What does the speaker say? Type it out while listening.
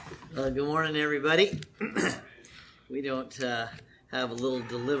Good morning, everybody. We don't have little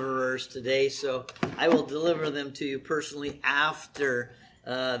deliverers today, so I will deliver them to you personally after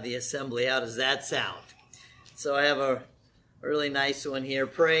the assembly. How does that sound? So I have a really nice one here.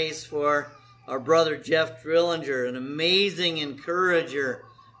 Praise for our brother Jeff Drillinger, an amazing encourager,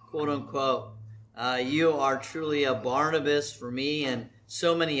 quote unquote. You are truly a Barnabas for me and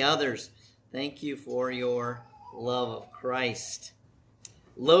so many others. Thank you for your love of Christ.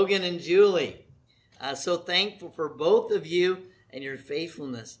 Logan and Julie, so thankful for both of you and your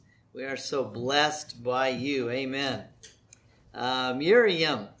faithfulness. We are so blessed by you. Amen.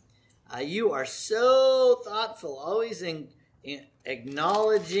 Miriam, you are so thoughtful, always in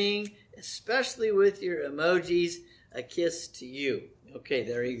acknowledging, especially with your emojis, a kiss to you. Okay,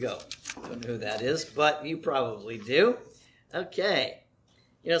 there you go. Don't know who that is, but you probably do. Okay.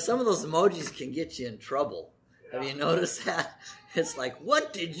 You know, some of those emojis can get you in trouble. Have you noticed that? It's like,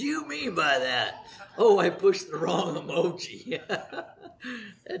 what did you mean by that? Oh, I pushed the wrong emoji.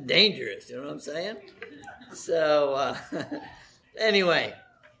 That's dangerous, you know what I'm saying? So, anyway,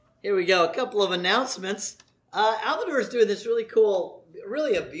 here we go. A couple of announcements. Alvador is doing this really cool,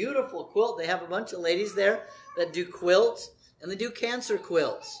 really a beautiful quilt. They have a bunch of ladies there that do quilts, and they do cancer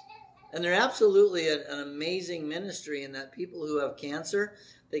quilts. And they're absolutely an amazing ministry in that people who have cancer,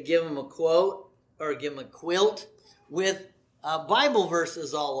 they give them a quote or give them a quilt with Bible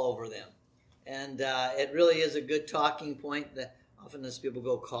verses all over them. And it really is a good talking point that often as people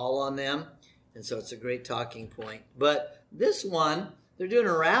go call on them. And so it's a great talking point. But this one, they're doing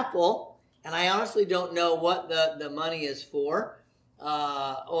a raffle, and I honestly don't know what the money is for.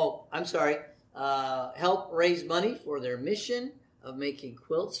 Help raise money for their mission of making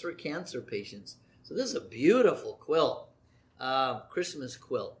quilts for cancer patients. So this is a beautiful quilt, Christmas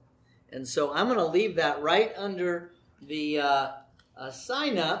quilt. And so I'm going to leave that right under the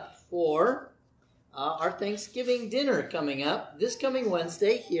sign up for our Thanksgiving dinner coming up this coming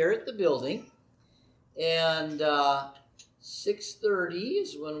Wednesday here at the building. And 6:30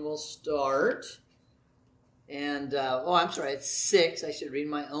 is when we'll start. And, it's 6. I should read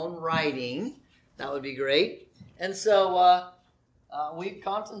my own writing. That would be great. And so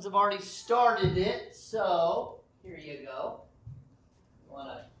Comptons have already started it. So here you go. You want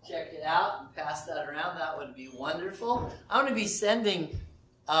to check it out and pass that around, that would be wonderful. I'm going to be sending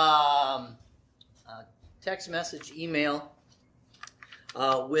text message, email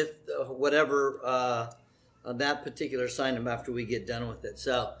with whatever that particular sign up after we get done with it.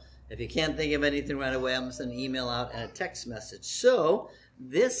 So if you can't think of anything right away, I'm going to send an email out and a text message. So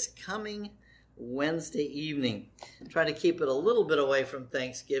this coming Wednesday evening, try to keep it a little bit away from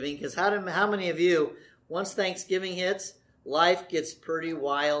Thanksgiving, because how many of you, once Thanksgiving hits, life gets pretty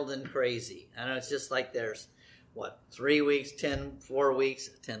wild and crazy. I know it's just like there's, 3 weeks, 4 weeks,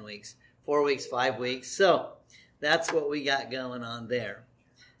 10 weeks, 4 weeks, 5 weeks. So that's what we got going on there.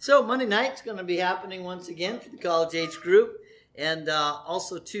 So Monday night's going to be happening once again for the college age group. And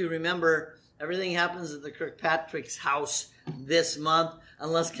also, too, remember, everything happens at the Kirkpatrick's house this month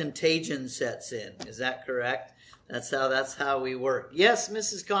unless contagion sets in. Is that correct? That's how we work. Yes,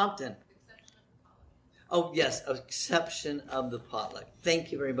 Mrs. Compton. Oh, yes, exception of the potluck.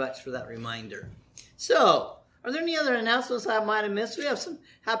 Thank you very much for that reminder. So, are there any other announcements I might have missed? We have some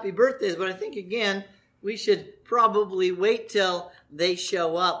happy birthdays, but I think, again, we should probably wait till they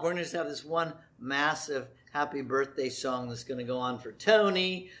show up. We're going to just have this one massive happy birthday song that's going to go on for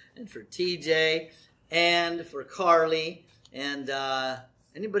Tony and for TJ and for Carly and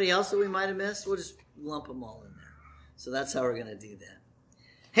anybody else that we might have missed. We'll just lump them all in there. So that's how we're going to do that.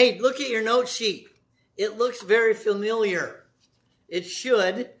 Hey, look at your note sheet. It looks very familiar. It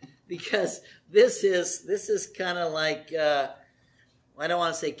should, because this is kind of like, I don't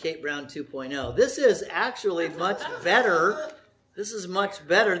want to say Kate Brown 2.0. This is actually much better. This is much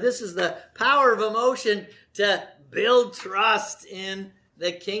better. This is the power of emotion to build trust in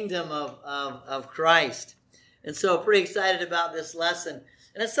the kingdom of Christ. And so pretty excited about this lesson.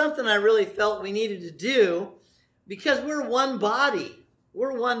 And it's something I really felt we needed to do because we're one body.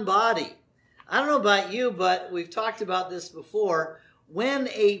 We're one body. I don't know about you, but we've talked about this before. When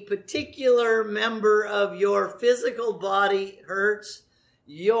a particular member of your physical body hurts,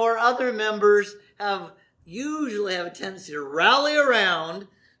 your other members usually have a tendency to rally around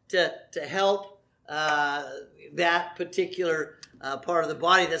to help that particular part of the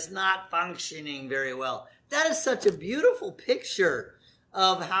body that's not functioning very well. That is such a beautiful picture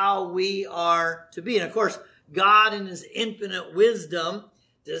of how we are to be. And of course, God in his infinite wisdom,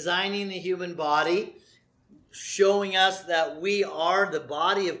 designing the human body, showing us that we are the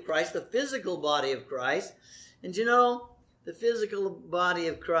body of Christ, the physical body of Christ. And the physical body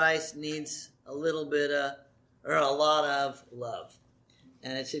of Christ needs a little bit of, or a lot of love.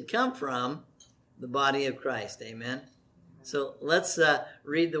 And it should come from the body of Christ. Amen. So let's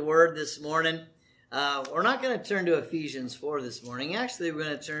read the word this morning. We're not going to turn to Ephesians 4 this morning. Actually, we're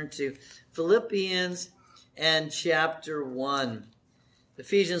going to turn to Philippians and chapter 1.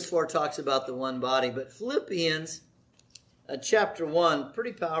 Ephesians 4 talks about the one body, but Philippians chapter 1,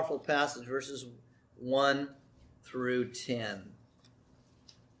 pretty powerful passage, verses 1 through 10.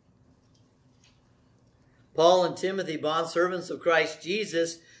 Paul and Timothy, bondservants of Christ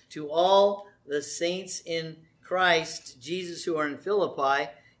Jesus, to all the saints in Christ Jesus who are in Philippi,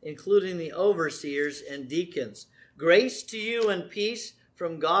 including the overseers and deacons. Grace to you and peace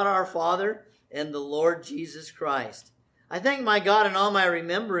from God our Father and the Lord Jesus Christ. I thank my God in all my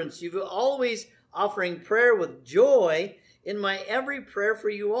remembrance, you always offering prayer with joy in my every prayer for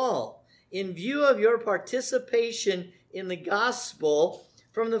you all, in view of your participation in the gospel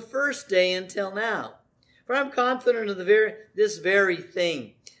from the first day until now. For I'm confident of this very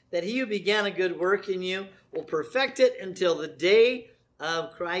thing, that he who began a good work in you will perfect it until the day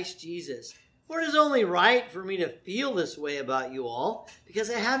of Christ Jesus. For it is only right for me to feel this way about you all, because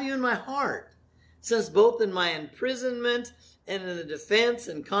I have you in my heart, since both in my imprisonment and in the defense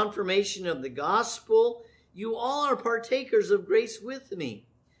and confirmation of the gospel, you all are partakers of grace with me.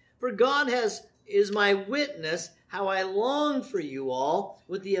 For God is my witness how I long for you all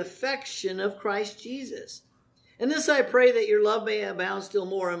with the affection of Christ Jesus. And this I pray, that your love may abound still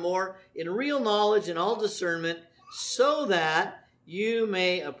more and more in real knowledge and all discernment, so that you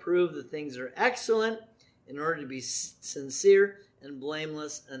may approve the things that are excellent, in order to be sincere and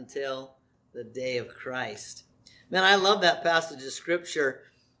blameless until the day of Christ. Man, I love that passage of Scripture,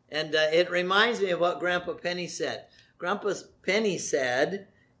 and it reminds me of what Grandpa Penny said. Grandpa Penny said,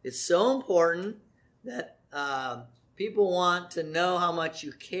 it's so important that people want to know how much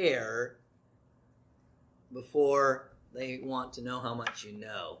you care before they want to know how much you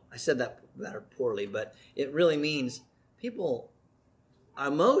know. I said that rather poorly, but it really means people are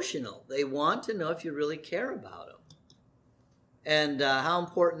emotional. They want to know if you really care about them, and how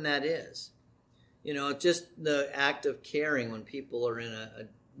important that is. You know, just the act of caring when people are in a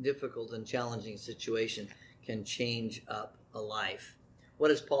difficult and challenging situation can change up a life. What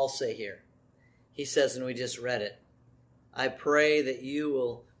does Paul say here? He says, and we just read it, I pray that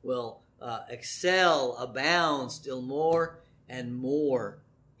you will excel, abound still more and more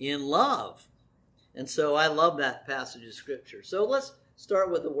in love. And so I love that passage of Scripture. So let's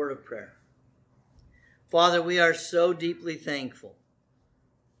start with a word of prayer. Father, we are so deeply thankful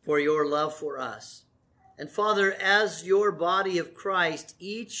for your love for us. And Father, as your body of Christ,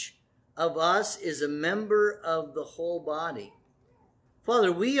 each of us is a member of the whole body.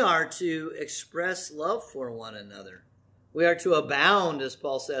 Father, we are to express love for one another. We are to abound, as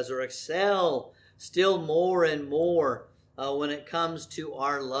Paul says, or excel still more and more when it comes to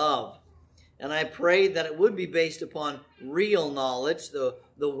our love. And I pray that it would be based upon real knowledge, the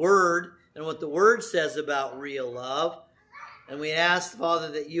Word, and what the Word says about real love. And we ask,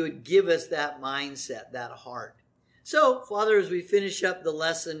 Father, that you would give us that mindset, that heart. So, Father, as we finish up the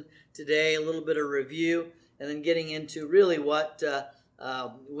lesson today, a little bit of review, and then getting into really what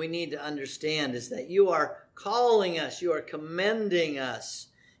we need to understand is that you are calling us, you are commending us,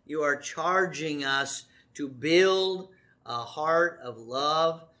 you are charging us to build a heart of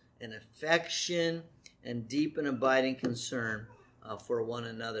love and affection and deep and abiding concern for one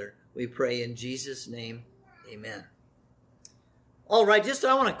another. We pray in Jesus' name, amen. All right,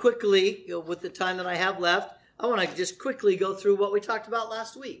 I want to quickly, with the time that I have left, I want to just quickly go through what we talked about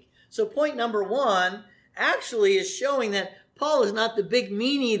last week. So point number 1 actually is showing that Paul is not the big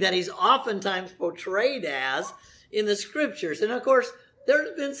meanie that he's oftentimes portrayed as in the Scriptures. And of course,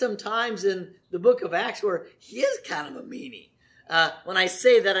 there's been some times in the book of Acts where he is kind of a meanie. When I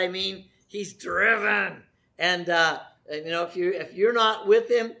say that, I mean he's driven. And, if you're not with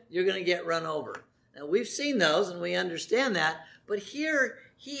him, you're going to get run over. Now, we've seen those and we understand that. But here,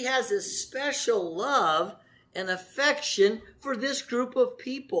 he has a special love and affection for this group of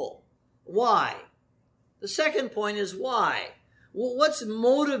people. Why? The second point is why. Well, what's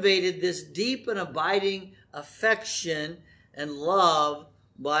motivated this deep and abiding affection and love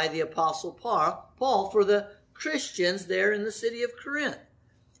by the Apostle Paul for the Christians there in the city of Corinth?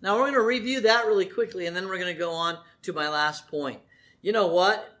 Now, we're going to review that really quickly, and then we're going to go on to my last point. You know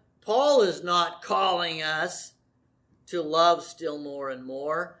what? Paul is not calling us to love still more and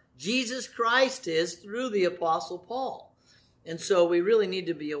more. Jesus Christ is through the Apostle Paul. And so we really need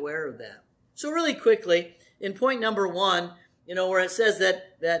to be aware of that. So really quickly, in point number 1, where it says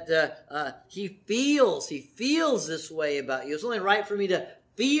that he feels this way about you. It's only right for me to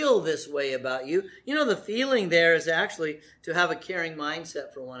feel this way about you. The feeling there is actually to have a caring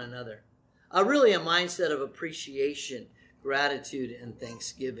mindset for one another. Really a mindset of appreciation, gratitude, and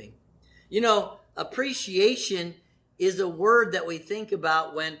thanksgiving. Appreciation is a word that we think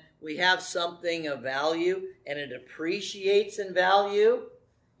about when we have something of value and it appreciates in value.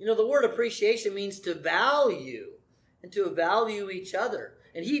 The word appreciation means to value and to value each other.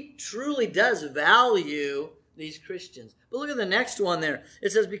 And he truly does value these Christians. But look at the next one there.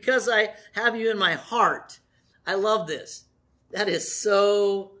 It says, because I have you in my heart. I love this. That is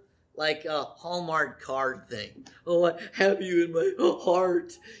so like a Hallmark card thing. Oh, I have you in my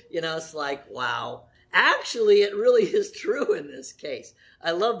heart. It's like, wow. Actually, it really is true in this case.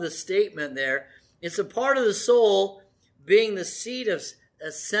 I love the statement there. It's a part of the soul being the seat of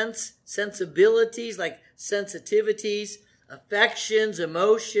sensibilities, like sensitivities, affections,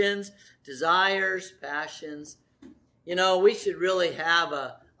 emotions, desires, passions. We should really have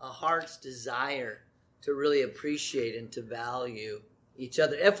a heart's desire to really appreciate and to value each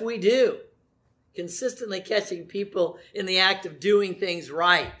other. If we do, consistently catching people in the act of doing things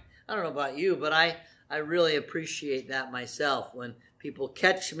right. I don't know about you, but I really appreciate that myself when people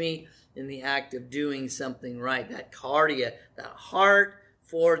catch me in the act of doing something right. That cardia, that heart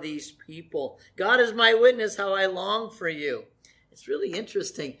for these people. God is my witness how I long for you. It's really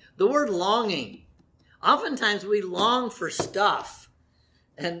interesting. The word longing. Oftentimes we long for stuff.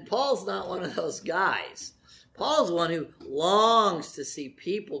 And Paul's not one of those guys. Paul's one who longs to see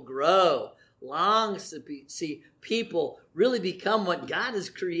people grow, longs to see people really become what God has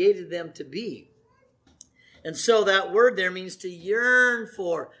created them to be. And so that word there means to yearn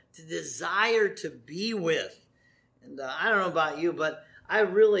for, to desire to be with. And I don't know about you, but I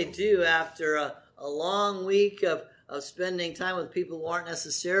really do, after a long week of spending time with people who aren't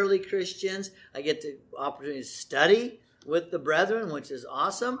necessarily Christians. I get the opportunity to study with the brethren, which is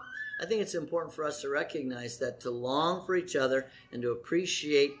awesome. I think it's important for us to recognize that, to long for each other and to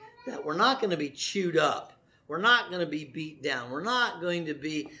appreciate that we're not going to be chewed up. We're not going to be beat down. We're not going to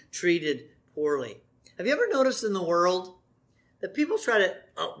be treated poorly. Have you ever noticed in the world that people try to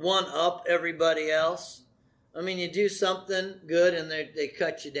one-up everybody else? I mean, you do something good and they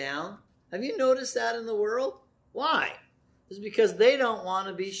cut you down. Have you noticed that in the world? Why? It's because they don't want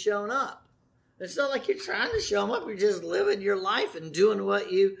to be shown up. It's not like you're trying to show them up. You're just living your life and doing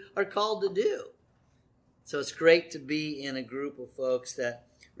what you are called to do. So it's great to be in a group of folks that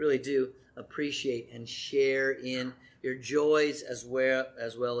really do appreciate and share in your joys as well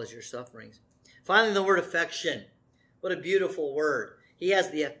as your sufferings. Finally, the word affection. What a beautiful word. He has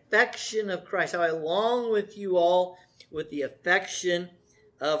the affection of Christ. How I long with you all with the affection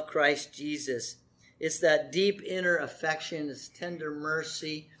of Christ Jesus. It's that deep inner affection, it's tender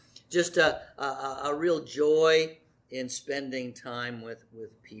mercy, just a real joy in spending time with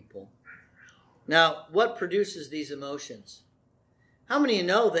people. Now, what produces these emotions? How many of you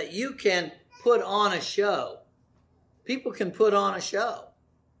know that you can put on a show? People can put on a show.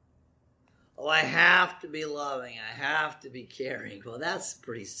 Oh, I have to be loving. I have to be caring. Well, that's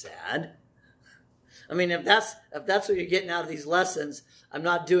pretty sad. I mean, if that's what you're getting out of these lessons, I'm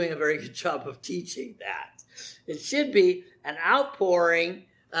not doing a very good job of teaching that. It should be an outpouring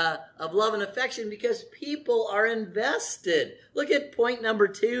of love and affection because people are invested. Look at point number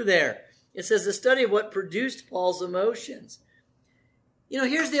 2 there. It says the study of what produced Paul's emotions.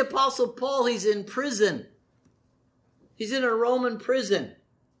 Here's the Apostle Paul. He's in prison. He's in a Roman prison.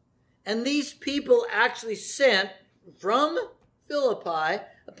 And these people actually sent from Philippi,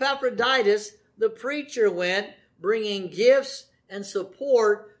 Epaphroditus, the preacher, went bringing gifts and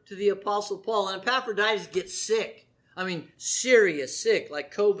support to the Apostle Paul. And Epaphroditus gets sick. I mean, serious sick,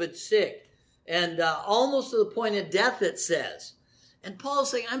 like COVID sick. And almost to the point of death, it says. And Paul's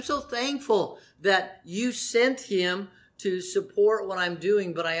saying, I'm so thankful that you sent him to support what I'm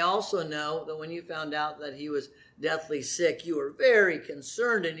doing. But I also know that when you found out that he was deathly sick, you were very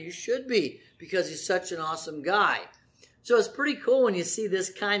concerned, and you should be, because he's such an awesome guy. So it's pretty cool when you see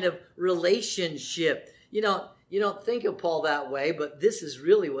this kind of relationship. You don't think of Paul that way, but this is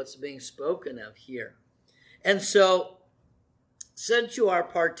really what's being spoken of here. And so, since you are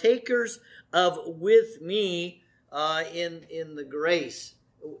partakers of with me in the grace,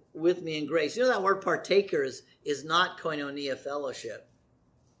 with me in grace. That word partaker is not koinonia fellowship.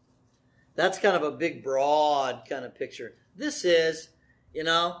 That's kind of a big, broad kind of picture. This is,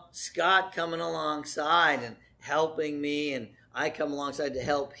 Scott coming alongside and helping me, and I come alongside to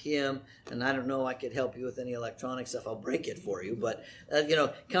help him. And I don't know, I could help you with any electronic stuff. I'll break it for you. But,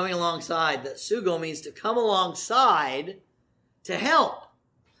 coming alongside, that sugo means to come alongside to help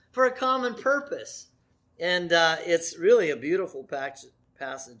for a common purpose. And it's really a beautiful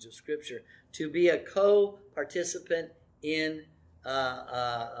passage of Scripture to be a co-participant in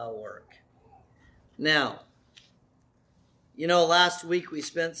a work. Now, last week we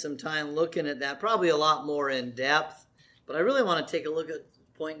spent some time looking at that, probably a lot more in depth, but I really want to take a look at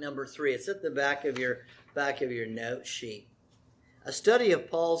point number 3. It's at the back of your note sheet. A study of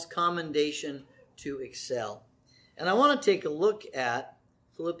Paul's commendation to excel. And I want to take a look at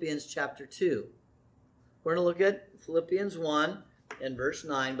Philippians chapter 2. We're going to look at Philippians 1 and verse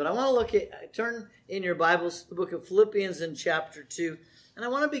 9, but I want to turn in your Bibles to the book of Philippians in chapter 2, and I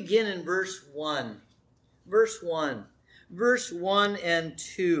want to begin in verse 1. Verse 1 and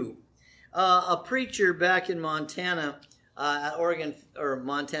 2. A preacher back in Montana, at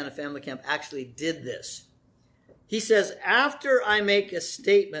Montana Family Camp, actually did this. He says, after I make a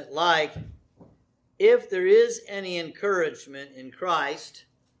statement like, if there is any encouragement in Christ,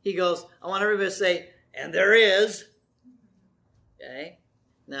 he goes, I want everybody to say, and there is. Okay?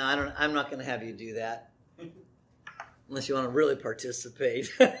 Now, I'm not going to have you do that. Unless you want to really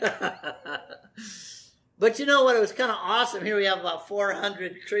participate. But you know what? It was kind of awesome. Here we have about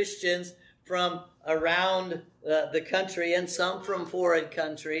 400 Christians from around the country and some from foreign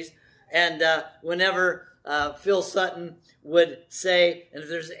countries. And whenever Phil Sutton would say, and if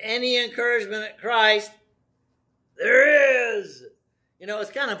there's any encouragement at Christ, there is.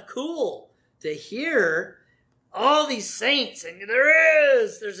 It's kind of cool to hear all these saints, and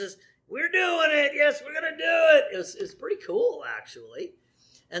there's this, we're doing it, yes, we're going to do it. It's pretty cool, actually.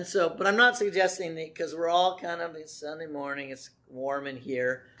 And so, but I'm not suggesting that, because we're all it's Sunday morning, it's warm in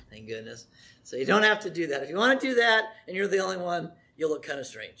here, thank goodness. So you don't have to do that. If you want to do that, and you're the only one, you'll look kind of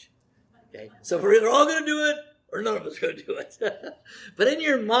strange. Okay? So if we're either all going to do it, or none of us are going to do it. But in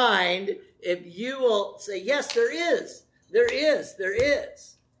your mind, if you will say, yes, there is.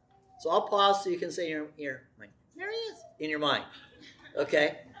 So I'll pause so you can say in your mind, there is, in your mind.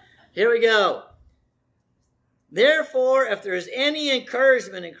 Okay? Here we go. Therefore, if there is any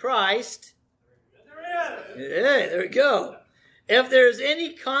encouragement in Christ, there we go. If there is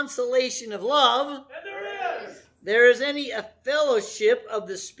any consolation of love, there is any fellowship of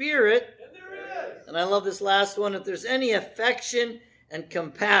the Spirit, and I love this last one, if there's any affection and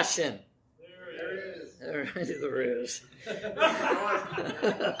compassion, there is.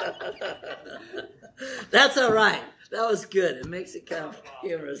 That's all right. That was good. It makes it kind of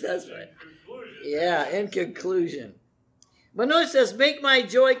humorous. That's right. Yeah, in conclusion. But notice it says, make my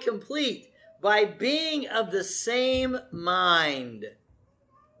joy complete by being of the same mind.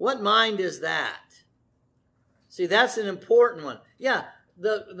 What mind is that? See, that's an important one. Yeah,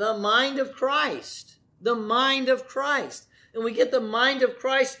 the mind of Christ. The mind of Christ. And we get the mind of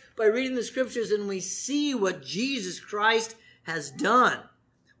Christ by reading the Scriptures, and we see what Jesus Christ has done.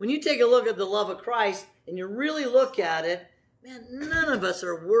 When you take a look at the love of Christ and you really look at it, man, none of us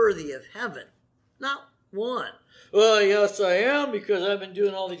are worthy of heaven. Not one. Well, yes, I am, because I've been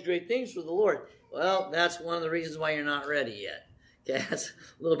doing all these great things for the Lord. Well, that's one of the reasons why you're not ready yet. Okay, that's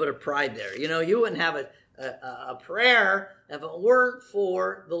a little bit of pride there. You wouldn't have a prayer if it weren't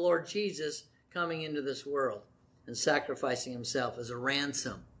for the Lord Jesus coming into this world and sacrificing himself as a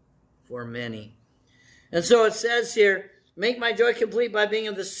ransom for many. And so it says here, make my joy complete by being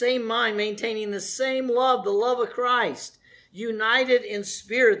of the same mind, maintaining the same love, the love of Christ. United in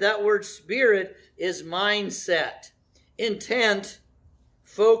spirit. That word spirit is mindset. Intent,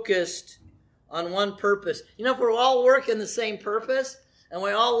 focused on one purpose. If we're all working the same purpose, and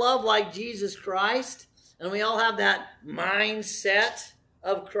we all love like Jesus Christ, and we all have that mindset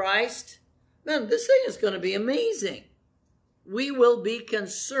of Christ, man, this thing is going to be amazing. We will be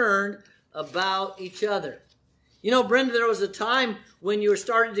concerned about each other. Brenda, there was a time when you were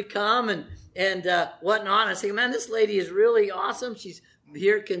starting to come and whatnot. I say, man, this lady is really awesome. She's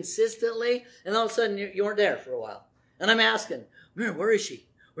here consistently. And all of a sudden, you weren't there for a while. And I'm asking, man, where is she?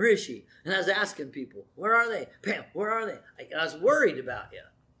 Where is she? And I was asking people, where are they? Pam, where are they? I was worried about you.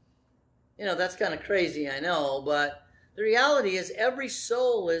 That's kind of crazy, I know. But the reality is every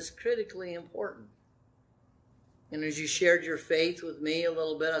soul is critically important. And as you shared your faith with me a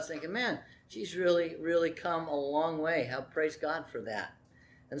little bit, I was thinking, man, she's really, really come a long way. Praise God for that.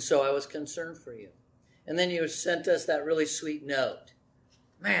 And so I was concerned for you. And then you sent us that really sweet note.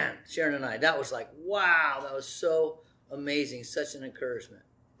 Man, Sharon and I, that was like, wow, that was so amazing. Such an encouragement.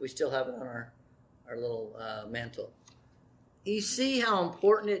 We still have it on our little mantle. You see how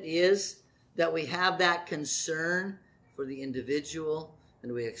important it is that we have that concern for the individual,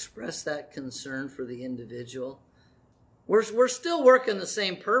 and we express that concern for the individual. We're still working the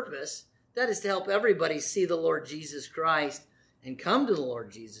same purpose. That is to help everybody see the Lord Jesus Christ and come to the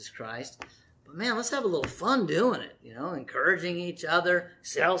Lord Jesus Christ. But man, let's have a little fun doing it, encouraging each other,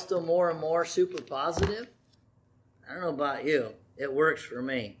 sell still more and more, super positive. I don't know about you. It works for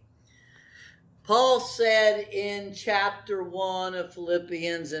me. Paul said in chapter 1 of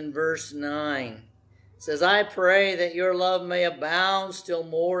Philippians in verse 9, it says, I pray that your love may abound still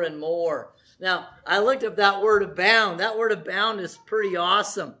more and more. Now, I looked up that word abound. That word abound is pretty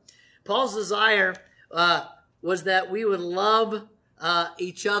awesome. Paul's desire was that we would love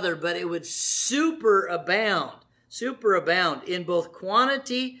each other, but it would superabound in both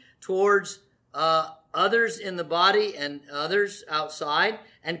quantity towards others in the body and others outside,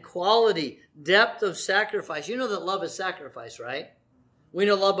 and quality, depth of sacrifice. You know that love is sacrifice, right? We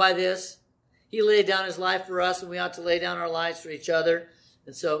know love by this. He laid down his life for us, and we ought to lay down our lives for each other.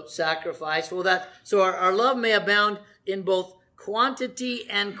 And so sacrifice. Well, so our love may abound in both quantity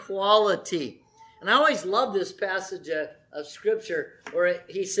and quality. And I always love this passage of Scripture where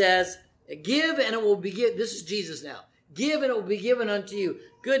he says, give and it will be given. This is Jesus now. Give and it will be given unto you.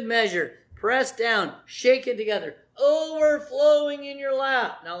 Good measure, pressed down, shaken together, overflowing in your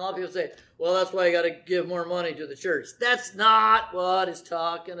lap. Now, a lot of people say, well, that's why you got to give more money to the church. That's not what it's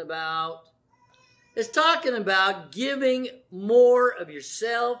talking about. It's talking about giving more of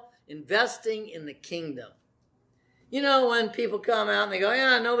yourself, investing in the kingdom. When people come out and they go,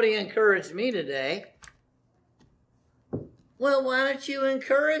 yeah, nobody encouraged me today. Well, why don't you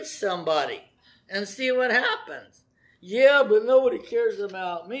encourage somebody and see what happens? Yeah, but nobody cares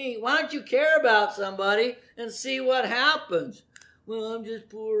about me. Why don't you care about somebody and see what happens? Well, I'm just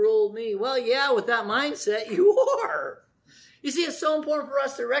poor old me. Well, yeah, with that mindset, you are. You see, it's so important for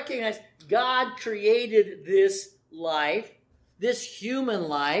us to recognize God created this life, this human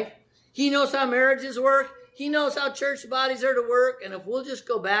life. He knows how marriages work. He knows how church bodies are to work. And if we'll just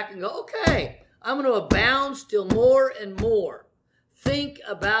go back and go, okay, I'm going to abound still more and more. Think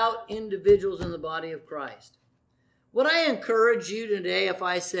about individuals in the body of Christ. Would I encourage you today if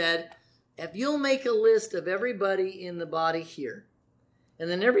I said, if you'll make a list of everybody in the body here, and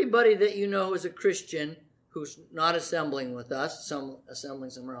then everybody that you know is a Christian who's not assembling with us, some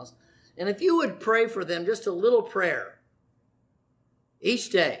assembling somewhere else, and if you would pray for them, just a little prayer each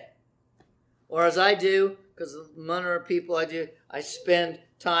day, or as I do, because the number of people I spend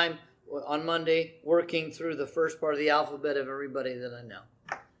time on Monday working through the first part of the alphabet of everybody that I know.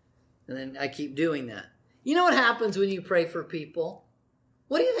 And then I keep doing that. You know what happens when you pray for people?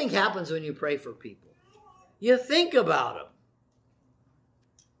 What do you think happens when you pray for people? You think about them.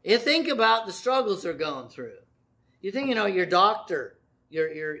 You think about the struggles they're going through. You think, your doctor,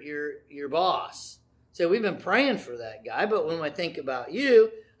 your boss. Say, we've been praying for that guy, but when I think about you,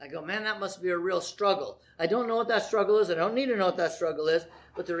 I go, man, that must be a real struggle. I don't know what that struggle is. I don't need to know what that struggle is.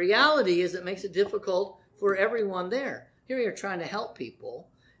 But the reality is it makes it difficult for everyone there. Here you're trying to help people.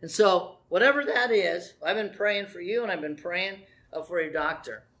 And so whatever that is, I've been praying for you and I've been praying for your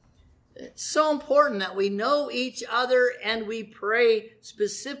doctor. It's so important that we know each other and we pray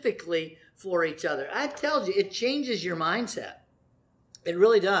specifically for each other. I tell you, it changes your mindset. It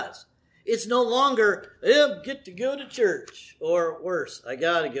really does. It's no longer, get to go to church, or worse, I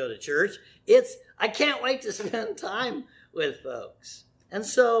got to go to church. It's, I can't wait to spend time with folks. And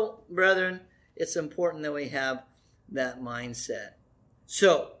so, brethren, it's important that we have that mindset.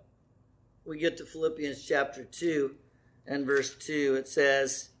 So, we get to Philippians chapter 2 and verse 2. It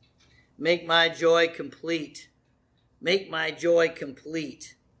says, make my joy complete. Make my joy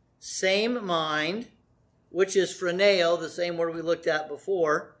complete. Same mind, which is phroneo, the same word we looked at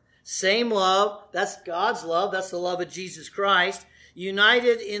before. Same love, that's God's love, that's the love of Jesus Christ.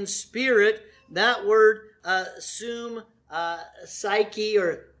 United in spirit, that word psyche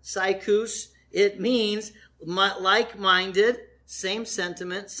or psychus, it means like-minded, same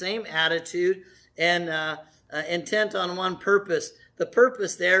sentiment, same attitude, and intent on one purpose. The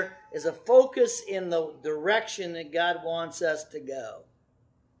purpose there is a focus in the direction that God wants us to go.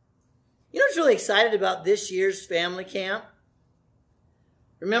 You know what's really excited about this year's family camp?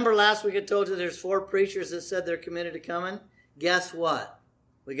 Remember last week I told you there's 4 preachers that said they're committed to coming? Guess what?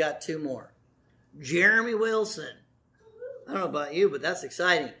 We got 2 more. Jeremy Wilson. I don't know about you, but that's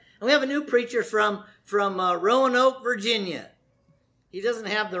exciting. And we have a new preacher from Roanoke, Virginia. He doesn't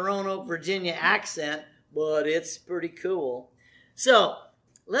have the Roanoke, Virginia accent, but it's pretty cool. So,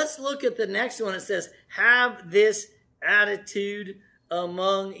 let's look at the next one. It says, have this attitude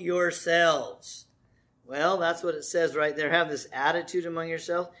among yourselves. Well, that's what it says right there. Have this attitude among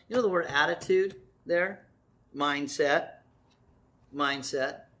yourselves. You know the word attitude there? Mindset.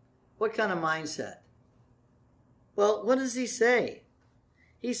 Mindset. What kind of mindset? Well, what does he say?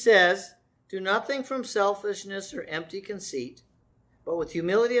 He says, do nothing from selfishness or empty conceit, but with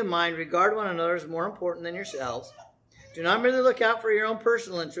humility of mind, regard one another as more important than yourselves. Do not merely look out for your own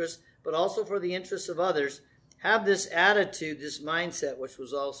personal interests, but also for the interests of others. Have this attitude, this mindset, which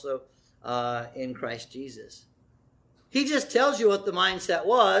was also in Christ Jesus. He just tells you what the mindset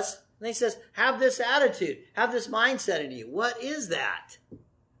was, and he says, have this attitude, have this mindset in you. What is that?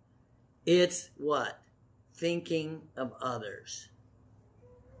 It's what? Thinking of others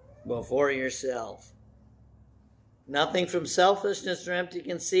before yourself. Nothing from selfishness or empty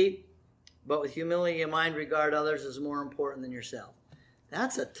conceit, but with humility of mind, regard others as more important than yourself.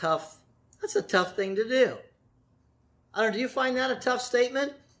 That's a tough thing to do. I don't know, do you find that a tough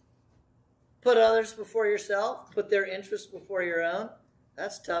statement? Put others before yourself, put their interests before your own.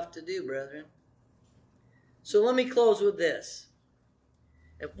 That's tough to do, brethren. So let me close with this.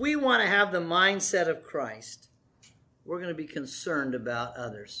 If we want to have the mindset of Christ, we're going to be concerned about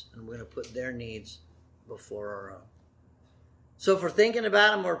others, and we're going to put their needs before our own. So if we're thinking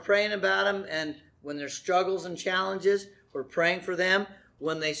about them, we're praying about them, and when there's struggles and challenges, we're praying for them.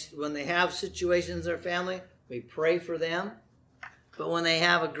 When they have situations in their family, we pray for them. But when they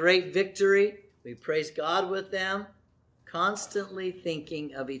have a great victory, we praise God with them, constantly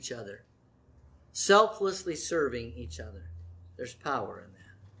thinking of each other, selflessly serving each other. There's power in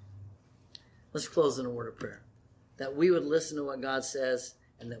that. Let's close in a word of prayer, that we would listen to what God says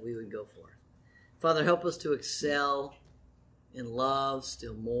and that we would go forth. Father, help us to excel in love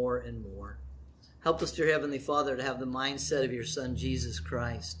still more and more. Help us, dear Heavenly Father, to have the mindset of your Son, Jesus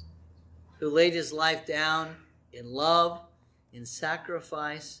Christ, who laid his life down in love, in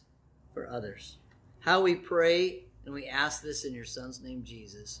sacrifice for others. How we pray, and we ask this in your Son's name,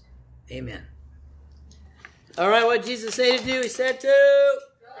 Jesus. Amen. All right, what did Jesus say to do? He said to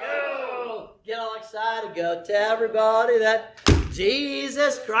go. Get all excited. Go tell everybody that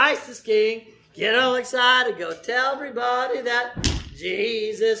Jesus Christ is King. Get all excited. Go tell everybody that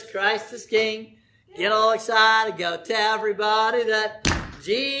Jesus Christ is King. Get all excited. Go tell everybody that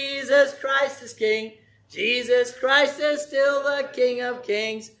Jesus Christ is King. Jesus Christ is still the King of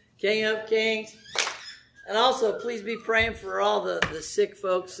Kings. King of Kings. And also, please be praying for all the sick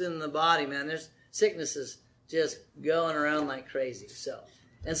folks in the body, man. There's sicknesses just going around like crazy.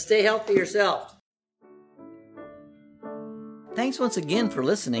 And stay healthy yourself. Thanks once again for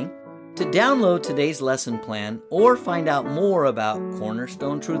listening. To download today's lesson plan or find out more about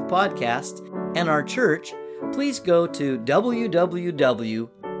Cornerstone Truth Podcast and our church, please go to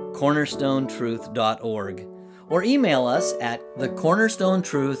www.cornerstonetruth.org or email us at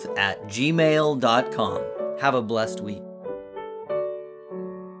thecornerstonetruth@gmail.com. Have a blessed week.